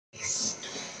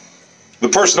The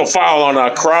personal foul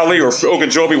on Crowley or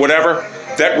Ogunjobi, whatever,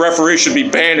 that referee should be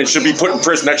banned and should be put in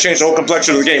prison. That changed the whole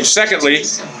complexion of the game. Secondly,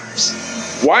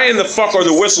 why in the fuck are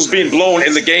the whistles being blown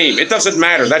in the game? It doesn't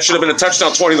matter. That should have been a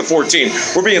touchdown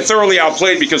 20-14. We're being thoroughly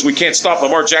outplayed because we can't stop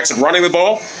Lamar Jackson running the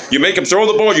ball. You make him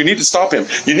throw the ball, you need to stop him.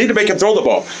 You need to make him throw the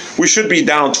ball. We should be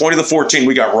down 20-14.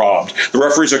 We got robbed. The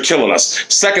referees are killing us.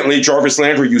 Secondly, Jarvis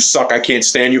Landry, you suck. I can't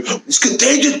stand you. It's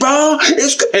contagious, bro.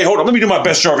 Hey, hold on. Let me do my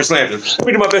best, Jarvis Landry. Let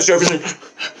me do my best, Jarvis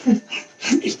Landry.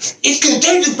 It's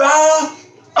contagious, bro.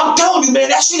 I'm telling you, man,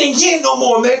 that shit ain't here no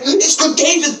more, man. It's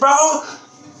contagious, bro.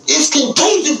 It's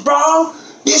contagious, bro.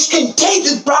 It's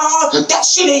contagious, bro. That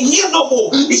shit ain't here no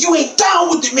more. If you ain't down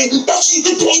with it, man, that shit's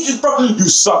contagious, bro. You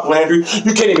suck, Landry.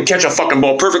 You can't even catch a fucking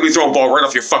ball. Perfectly thrown ball right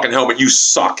off your fucking helmet. You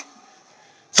suck.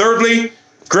 Thirdly,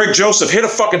 Greg Joseph hit a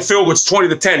fucking field goal. It's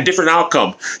 20-10. Different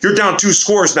outcome. You're down 2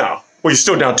 scores now. Well, you're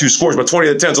still down 2 scores, but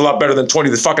 20-10 is a lot better than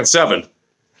 20-7.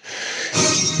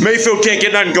 Mayfield can't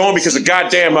get nothing going because the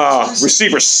goddamn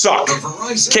receivers suck.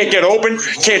 Can't get open.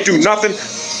 Can't do nothing.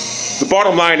 The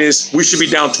bottom line is we should be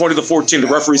down 20-14. The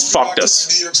referees fucked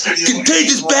us.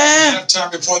 Contagious, bad.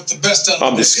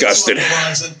 I'm disgusted.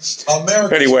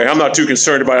 Anyway, I'm not too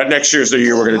concerned about it. Next year's the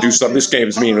year we're going to do something. This game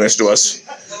is meaningless to us.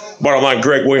 Bottom line,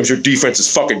 Greg Williams, your defense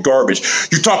is fucking garbage.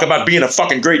 You talk about being a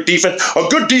fucking great defense. A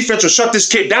good defense will shut this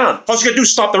kid down. All you gotta do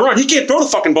is stop the run. He can't throw the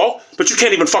fucking ball, but you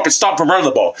can't even fucking stop him from running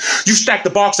the ball. You stack the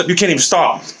box up, you can't even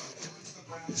stop.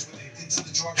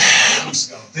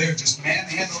 They're just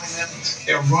manhandling them.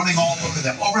 They're running all over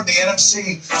them. Over in the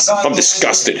NFC, I'm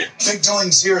disgusted. Big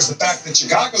dealings here is the fact that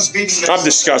Chicago's beating them. I'm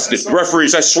disgusted.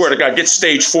 Referees, I swear to God, get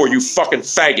stage 4, you fucking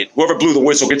faggot. Whoever blew the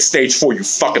whistle, get stage 4, you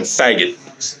fucking faggot.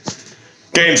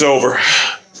 Game's over.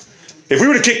 If we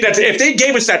would have kicked that, if they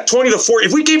gave us that 20-4,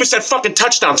 if we gave us that fucking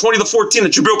touchdown, 20-14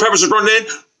 that Jabril Peppers was running in,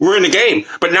 we're in the game.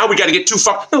 But now we got to get 2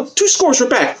 scores, we're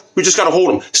back. We just got to hold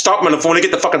them. Stop them on the phone and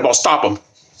get the fucking ball. Stop them.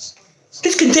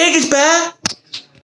 It's contagious, bad.